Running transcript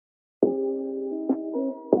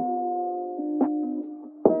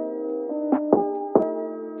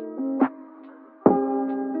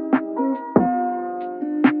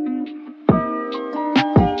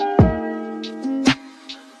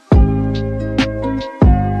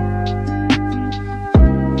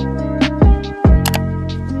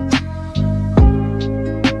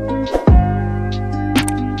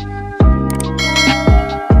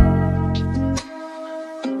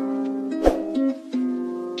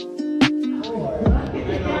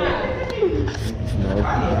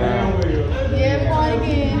Yeah, going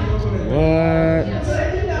again. What?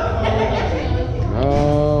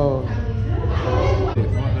 No.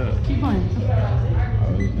 Keep going.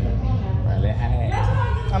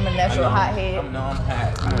 I'm a natural hothead. I'm a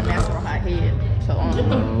natural hothead. So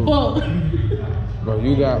Bro,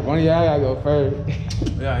 you got one of y'all gotta go first.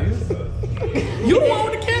 Yeah, you you the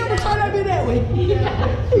one with the camera. Turn that bit that way.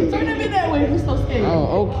 Turn that bit that way. You so scared.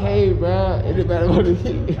 Oh, okay, bro. Anybody want to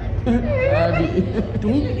hit?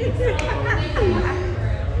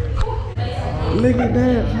 Look at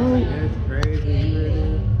that, bro. That's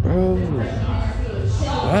crazy. Bro.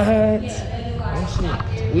 What? That shit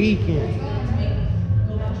tweaking.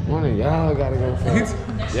 One of y'all gotta go first.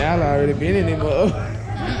 Y'all already been in it, bro.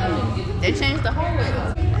 They changed the whole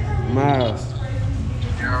way. Miles.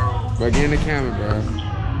 Bro, get in the camera, bro.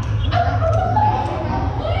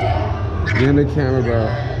 Get in the camera, bro.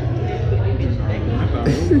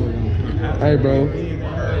 Hey, bro.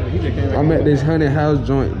 I'm at this haunted house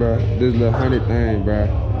joint, bro. This little haunted thing, bro.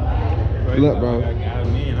 Look, bro.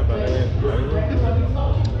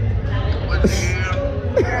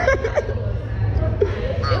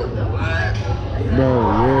 Bro,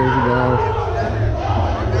 yes, bro.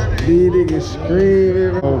 These niggas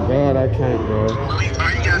screaming. Oh God, I can't, bro. You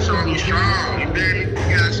gotta show me strong. You ready? You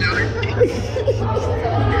gotta show me.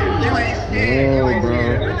 Oh, bro.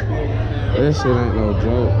 That shit ain't no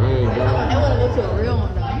joke. I ain't, bro. I want to go to a real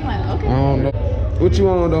one, though. I'm like, okay. I don't know. What you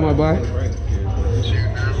want, though, my boy?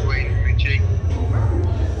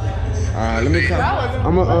 Alright, let me call.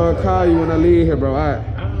 I'm gonna call you when I leave here, bro. Alright.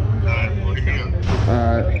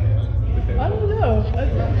 Alright. I don't know.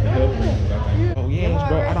 Oh, yes,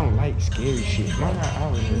 bro. I don't like scary shit. I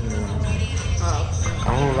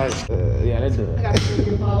don't like. Yeah, that's it.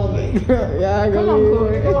 Yeah, I got Come on,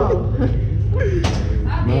 Corey. Come on.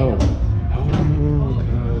 No.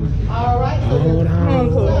 All right. Hold on.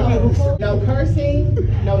 No cursing,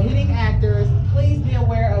 no hitting actors. Please be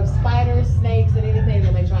aware of spiders, snakes, and anything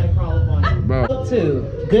that may try to crawl upon you. Bro. Rule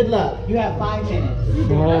 2. Good luck. You have 5 minutes.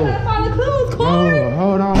 Oh. Find the clues, Corey. Oh,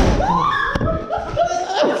 hold on.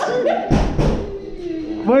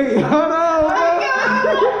 Wait, hold on.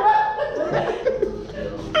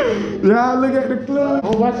 Y'all look at the clue.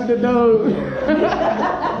 I'm watching the dog.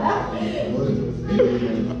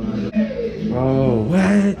 Oh,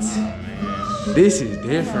 what? This is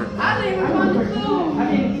different. I didn't even find the clue.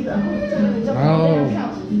 Oh.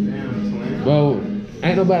 Bro,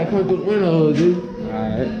 ain't nobody coming through the window, dude.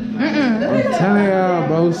 Alright. I'm telling y'all,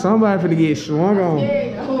 bro, somebody finna get swung on.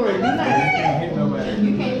 Corey, you can't hit nobody.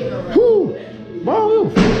 Whew.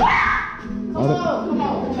 Bro. Come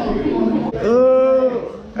on.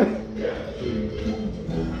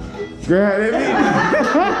 Grab that bitch.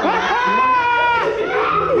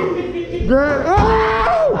 Grab. Oh!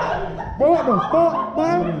 Bro, what the fuck,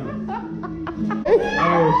 man? Hey,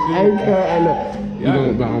 look. You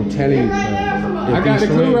know, but I'm telling you, bro. I got the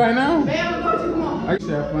clue right now.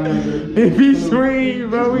 If he swing,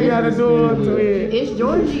 bro, we gotta do it to it. It's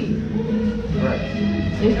Georgie.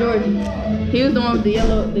 It's Georgie. He was the one with the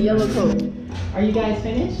yellow coat. Are you guys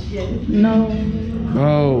finished? No.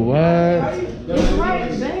 Oh, what? It's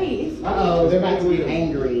right, babe. Uh-oh, they're about to be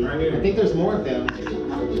angry. I think there's more of them. Can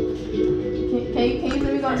you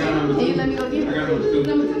let me go get him? Can you let me go get him?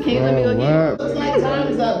 Can you let me go get him? What? Looks like time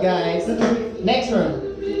is up, guys. Next room.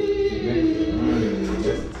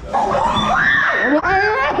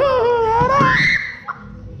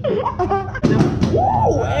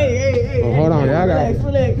 Hey. Oh, hold on, y'all got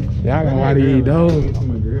why to eat those.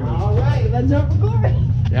 All right, let's jump record.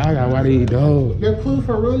 Y'all got why to eat those. Your clue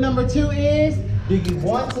for room number 2 is, do you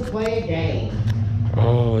want to play a game?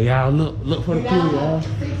 Oh, y'all look for the clue, y'all.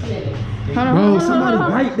 6 minutes. Bro, somebody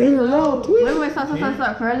right there, y'all. Wait, stop.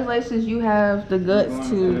 Congratulations, you have the guts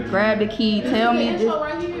to grab the key. Tell me this.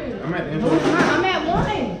 I'm at the intro. I'm at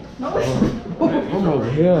 1. I'm over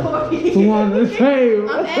here. Who on the table?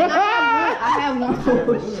 I have one.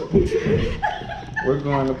 We're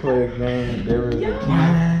going to play a game. There is a key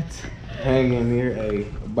hanging near a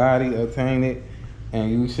body obtained,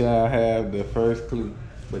 and you shall have the first clue.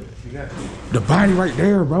 But you got The body right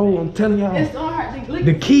there, bro. I'm telling y'all. It's so hard to look.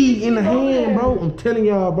 The key in the hand, bro. I'm telling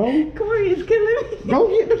y'all, bro. Corey is killing me. Go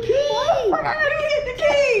get the key. How do you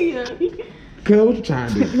get the key? Cuz, what you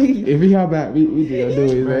trying to do? If he hop out, we just gonna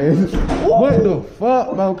do his ass. What the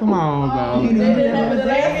fuck, bro? Come on, bro.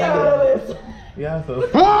 yeah, so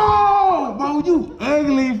Oh, bro, you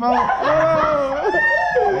ugly, bro. Oh.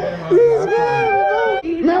 He's good, bro.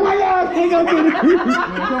 Man, why y'all can't go get the key?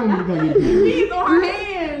 Man, come on, go get the key. He's on her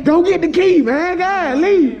hand. Go get the key, man. God,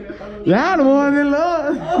 leave. Y'all the ones in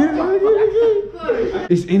love.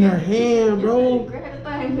 It's in her hand, bro. Grab the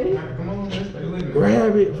baby. Come on, man. Stay with me.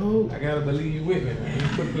 Grab it, folks. I gotta believe you with me, man. You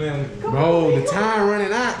quit playing. Bro, the time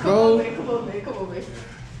running out, Come bro. on, man. Come on, man. Come on, man.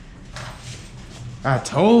 I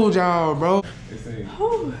told y'all, bro. They say,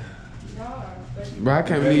 Bro, I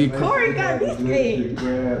can't believe. Corey got me scared.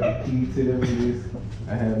 grab the key to them is.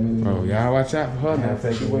 I have many. Bro, y'all watch out for her now.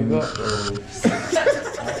 Take She it wake with up.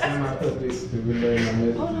 I send my puppets to relay my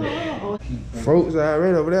message. Folks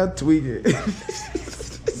already over there tweaking.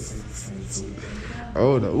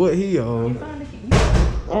 Hold up, what he on?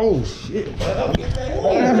 Oh shit. Oh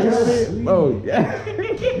yeah.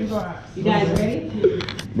 You guys ready?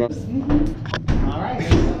 Bro. All right.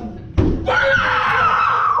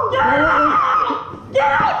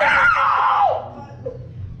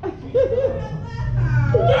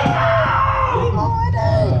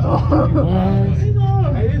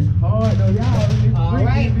 It's hard though, y'all. All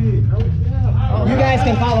right. You guys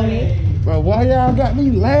can follow me. Bro, why y'all got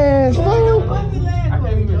me last, bro? I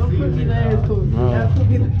can't even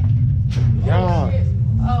see it. Y'all.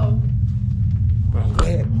 Oh.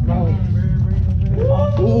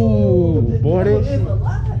 Bro, ooh, boy,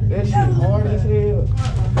 that shit hard as hell.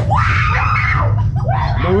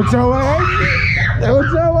 That what your ass? That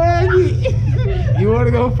what your ass? You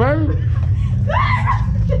wanna go first?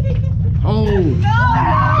 Oh.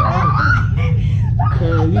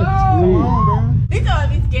 Okay, you He told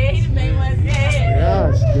me scared. He just made one scared.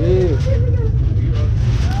 yeah, scared.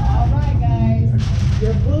 All right, guys.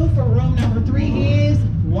 Your clue for room number 3 is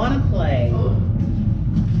wanna play. Oh,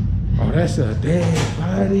 that's a dead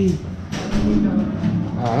body.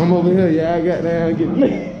 I'm over here, yeah, I got down getting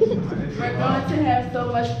lit. We're going to have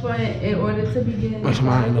so much fun in order to begin. Much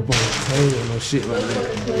mine up on the table, no shit like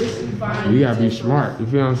that. You gotta be smart, you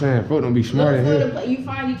feel what I'm saying? Folk don't be smart in here. You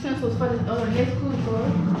find utensils for this next clue, bro.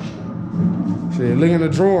 Shit, look in the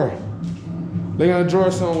drawer. Look in the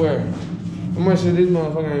drawer somewhere. How much of this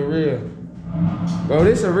motherfucker ain't real? Bro,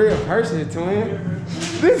 this a real person, twin.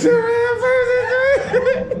 This a real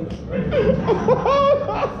person, twin.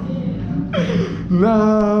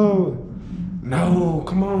 No. No,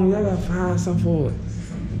 come on, y'all gotta find something for it.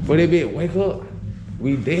 For that bitch, wake up.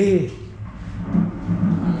 We dead.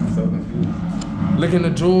 So confused. Look in the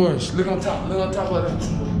drawers. Look on top of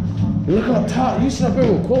them. Look up top. You sit up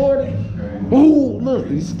here recording. Oh, look,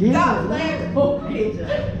 you scared.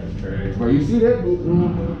 Bro, you see that?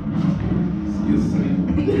 Excuse me.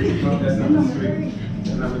 No, that's not the street.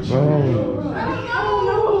 That's not what you Bro. I don't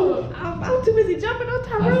know. I'm too busy jumping on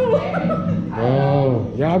Tyrone.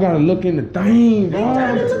 Bro, y'all gotta look in the thing, bro.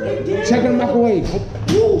 Check in the microwave. Hi,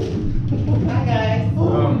 guys.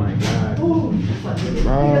 Oh my God.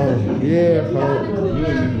 Bro, yeah, bro.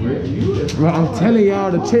 Bro, I'm telling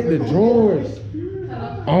y'all to check the drawers.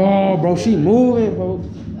 Oh, bro, she moving, folks.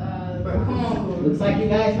 Looks like you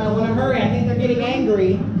guys might want to hurry. I think they're getting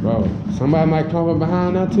angry. Bro, somebody might come from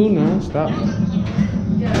behind now too now. Stop. No,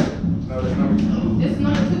 that's not. It's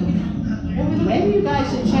number 2. Maybe you guys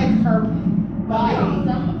should check her body.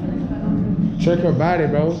 Check her body,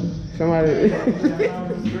 bro. Somebody. That's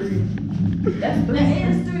 3.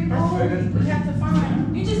 We have to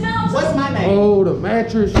find. You just found. What's my name? Oh, the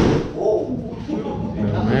mattress. The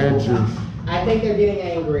mattress. I think they're getting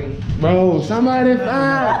angry. Bro, somebody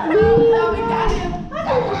find.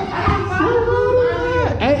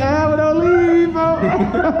 Hey, Albert, don't leave, bro.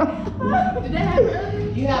 Did that happen earlier?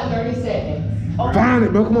 You have 30 seconds. Find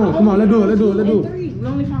it, bro. Come on, let's do it. 3. We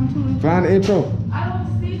only found 2. Find the intro. I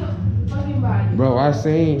don't see the fucking body. Bro, I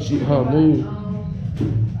seen her move.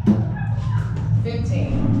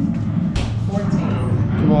 15. 14.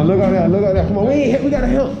 Come on, look at that. Come on, we gotta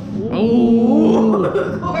help. Oh.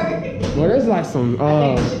 Bro, that's like some, I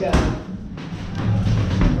think we should go.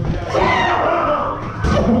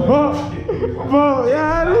 Bro,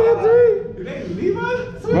 yeah, look at 3. Did they leave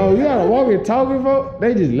us? Bro, you gotta walk and talking, folks.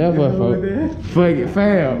 They just left us, folks. Fuck it,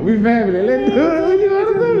 fam. We family. Let's do it. What you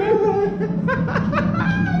wanna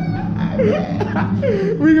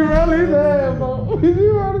do? We can roll his ass, folks. What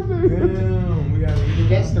you wanna do? Damn, we gotta leave.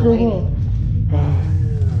 That's the Come rating. on.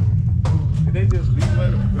 Did they just leave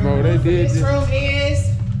us? Bro, they did This just. room is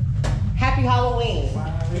Happy Halloween.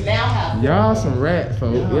 We now have. Y'all some rats,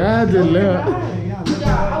 folks. Y'all just left.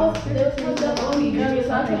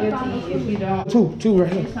 Two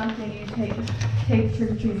right here. Something you take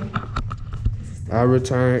trick-or-treating. I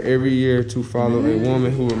return every year to follow a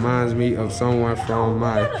woman who reminds me of someone from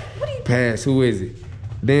my past. Who is it?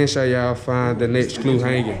 Then shall y'all find the next clue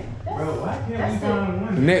hanging. Bro, why can't we find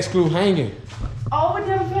one? The next clue hanging. Oh, we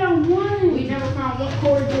never found one. We never found one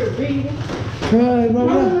quarter to read. Cuz, bro.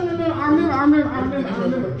 No. I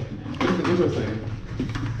remember. What's your saying?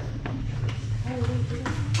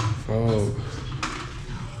 Oh.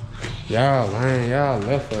 Y'all lying, y'all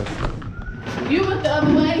left us. You went the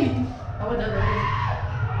other way. I went the other way.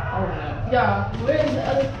 Oh, y'all, where is the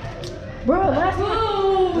other? Bro, last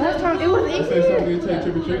time it was I said something to take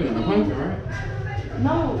trick or treating. I'm hungry, right?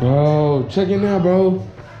 No. Bro, check it now, bro.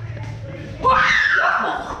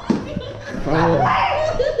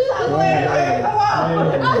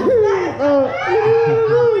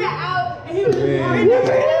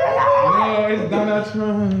 No, it's Donald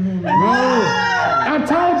Trump. Bro, I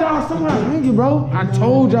told y'all somewhere hanging, bro. I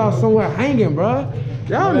told y'all somewhere hanging, bro.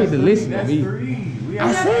 Y'all need to listen to me.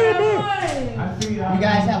 I said that. I see You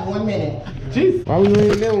guys have 1 minute. Jeez. Why we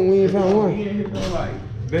ain't there when we ain't found one?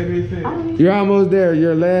 You're almost there.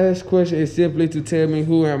 Your last question is simply to tell me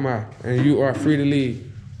who am I, and you are free to leave.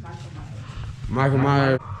 Michael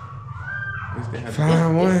Myers.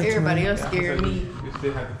 Find one. Everybody else scared me. You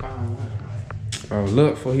still have to find one. Oh,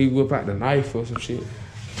 look for he whip out the knife or some shit.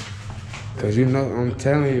 Cause you know, I'm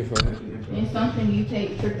telling you, for It's something you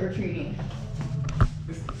take trick or treating.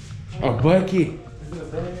 a bucket.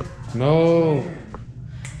 No.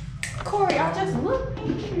 Corey, I just looked.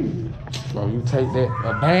 Bro, you take that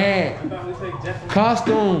a bag.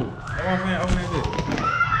 Costume.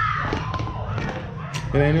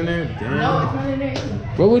 It ain't in there? Damn. No, it's not in there.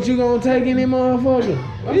 But what you gonna take in that motherfucker?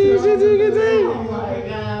 What you shit you can take? Oh my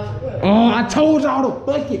god. Oh, I told y'all the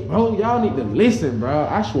bucket, bro. Y'all need to listen, bro.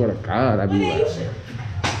 I swear to God, I be like,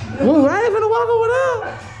 whoa, I ain't finna walk over there.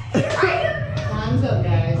 Time's up,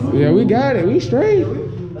 guys. Yeah, we got it. We straight.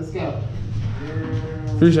 Let's go.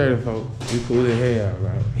 Appreciate it, folks. You cool as hell,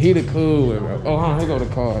 bro. He the cool one, bro. Oh, here go the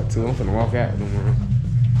card, too. I'm finna walk out with them,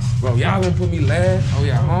 bro. Bro, y'all gonna put me last? Oh,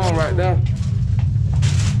 yeah, home right there.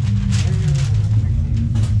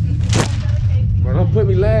 Bro, don't put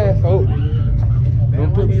me last, folks.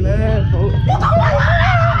 Don't put me last, folks.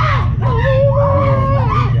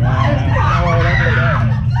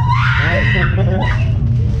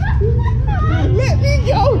 Let me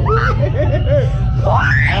go.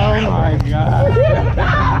 Oh my God.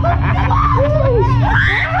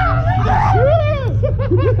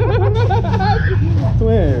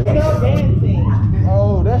 Twin. Still dancing.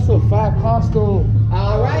 Oh, that's a fire costume.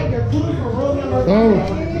 All right, you're cool for room number 3.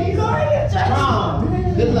 Prom.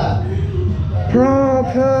 Good luck. Prom,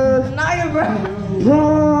 cuz.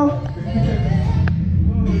 Prom.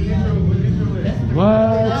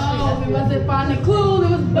 What? No, we wasn't finding clues. It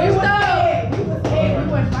was pushed up. We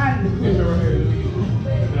weren't finding the clues.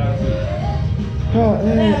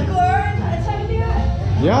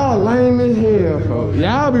 Y'all lame as hell, folks.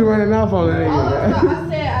 Y'all be running off on the nigga. I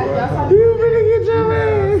said, You really get your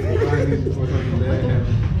ass.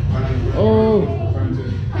 Oh.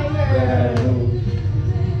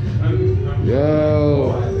 Yo.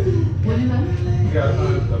 You gotta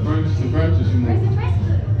find the furniture you want.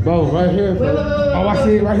 Bro, right here. Wait. Oh, I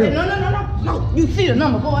see it right here. No. You see the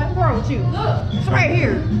number, boy. What's wrong with you? Look, it's right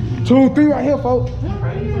here. 2, 3 right here, folks. 3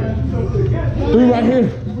 right here.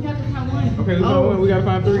 We got to find one. Okay, let's find one. We gotta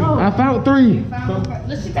find 3. I found 3.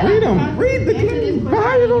 Let's see. Read them. Read the key. But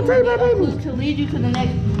how you gonna take my baby? To lead you to the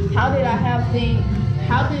next. How did I have things?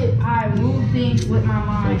 How did I move things with my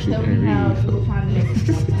mind? she Tell can't me how read. you will find the next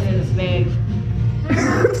in this bag.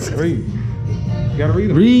 Read. You gotta read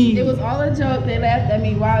them. Read. It was all a joke. They laughed at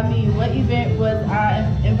me. Why me? What event was I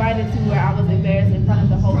invited to where I was embarrassed in front of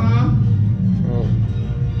the whole prom?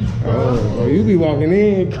 Oh, you be walking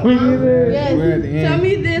in quick as hell. Yes. We're at the end. Tell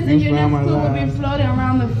me this, and You your found next my clue will be lies. floating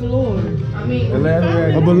around the floor. I mean, The last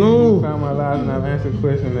one, A balloon. I found my lies and I've answered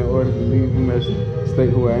questions in order to leave you must state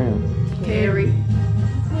who I am. Carrie.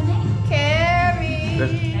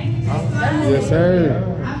 Yes, sir.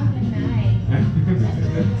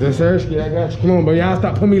 Yes, sir. I got you. Come on, bro. Y'all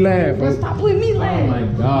stop putting me laugh, bro. Stop putting me Oh laughing. my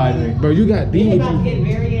God. Bro, you got D It's with about to you. get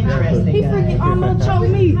very interesting, He guys. freaking almost choked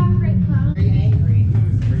me. Very angry.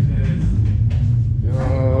 Yo.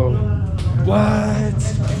 What?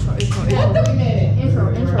 You have 3 minutes. Intro.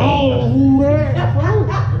 Oh, who that?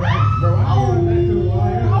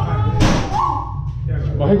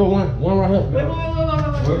 Oh, here go one. One right here.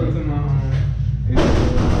 Welcome to my home.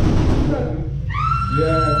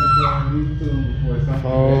 Yeah, YouTube before something Oh.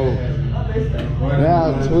 bad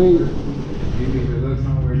happens. Yeah, tweet. You need to look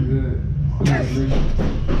somewhere good.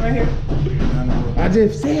 Right here. I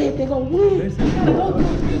just said they gonna win. Oh,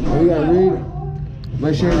 you gotta read it.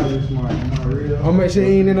 Make sure. I'll make sure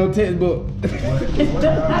he ain't in no textbook.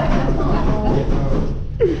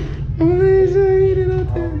 I'll make sure he ain't in no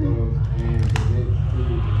textbook.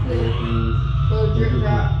 Little drip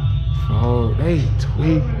drop. Oh, they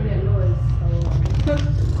tweet.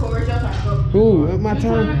 Corey, your turn. Go. Who? It's my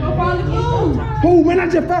turn. Go find the clue. Who? Man, I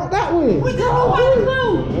just found that one. Go find the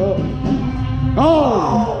clue.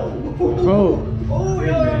 Oh. Bro.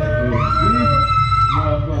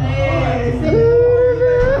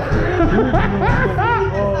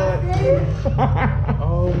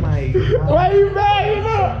 Oh my God. Why you bagging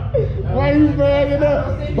up? Why you bagging up?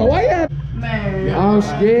 But why y'all? Man. I'm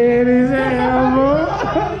scared as hell, bro.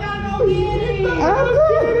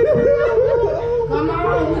 Come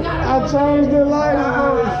on, we gotta I changed the light,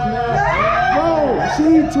 bro. She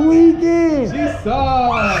tweaking. She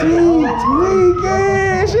saw. She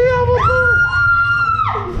tweaking. She off a perk.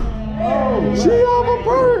 She off a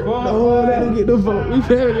perk. Oh, let them get the vote. We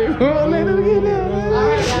family. Oh, let them get that.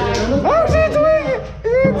 Oh, she tweaking.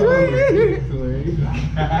 She tweaking.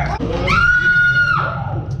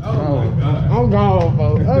 I'm gone,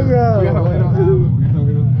 folks. I'm gone. We gotta wait on Albert.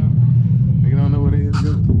 Nigga don't know what it is.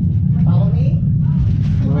 Follow me.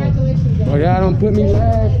 Congratulations, guys. Bro, y'all don't put me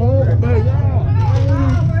last, folks.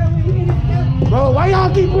 Bro, why y'all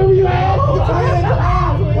keep putting me last?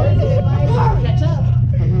 Catch up.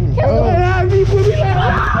 Bro, why y'all keep putting me last?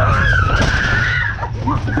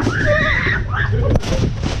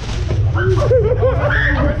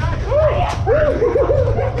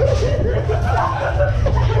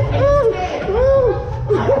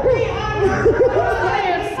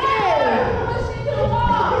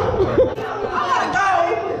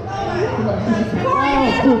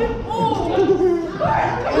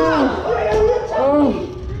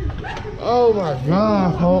 Oh my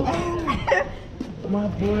God, folks. My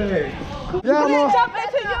boy.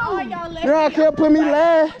 Y'all can't put me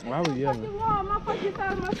last. Why we yelling?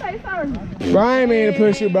 Bro, I ain't mean to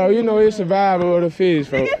push you, bro. You know it's survival of the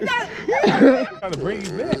fittest, folks. Trying to bring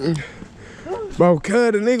you back. Bro,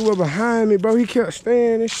 cuz the nigga was behind me, bro. He kept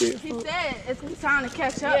staying and shit. He said it's time to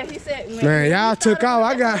catch up. Yeah, he said. Man, y'all took off.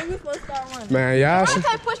 I got. Man, y'all should.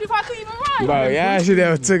 I push before I could even run. Bro, y'all should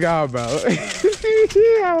have took off, bro. I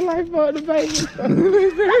was like, fuck the baby.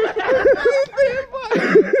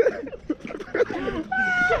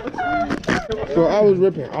 So I was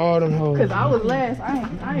ripping all them hoes. Cause I was last. I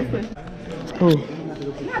ain't pushing. Who?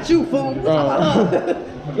 Not you, fool.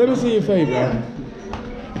 Let me see your face, bro.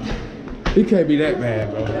 He can't be that bad,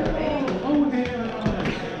 bro.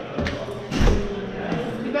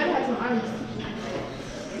 You better have some ice.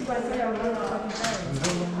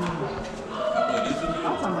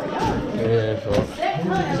 Yeah, fuck.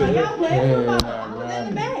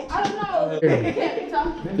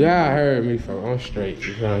 Y'all heard me, folks. I'm straight.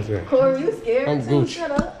 You know what I'm saying? Corey, you scared? I'm too? Gucci.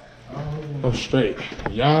 Shut up. I'm straight.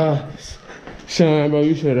 Y'all, Sean, bro,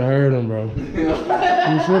 you should have heard him, bro.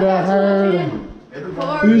 You should have heard him.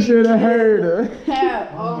 Corey. You should have heard him.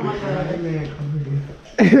 Oh my God.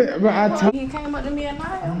 But I told. He came up to me at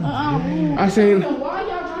night. I seen. Why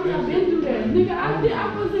y'all trying to do that? Nigga, I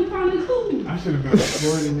wasn't trying to cool. I should have been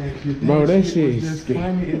recording that shit. Bro, that shit is Just scary.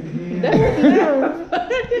 funny as hell.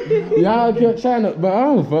 Y'all kept trying to, but I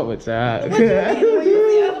don't fuck with y'all.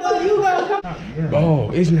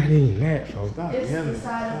 Bro, it's not even that, folks. It's the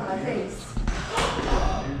side of my face.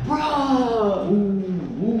 Bro.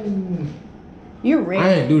 You're red. I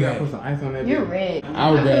ain't do that. Put some ice on that. You're bitch. red. I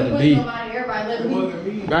would grab a D. Everybody left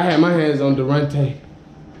me. I had my hands on Durante.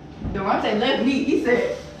 Durante left me. He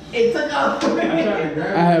said it took off. I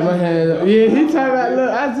had my hands on. Yeah, he talking about, look,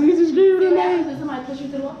 I see you screaming the name. Did somebody push you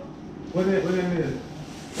to the wall? What that is?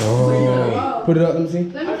 Oh, put it up, let me see.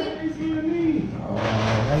 Let me see. Oh,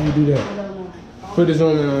 how you do that? Put this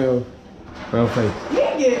on your face.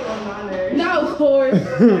 Get on my nerves. No, Corey.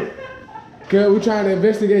 Cause we trying to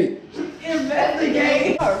investigate.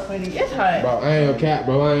 Investigate. Funny. It's hot. Bro, I ain't a cat,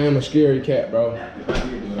 bro. I am a scary cat, bro.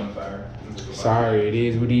 Sorry, it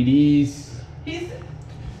is what it is. He said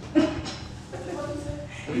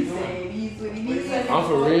he's what he said. I'm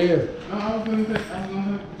for real.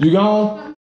 You gone?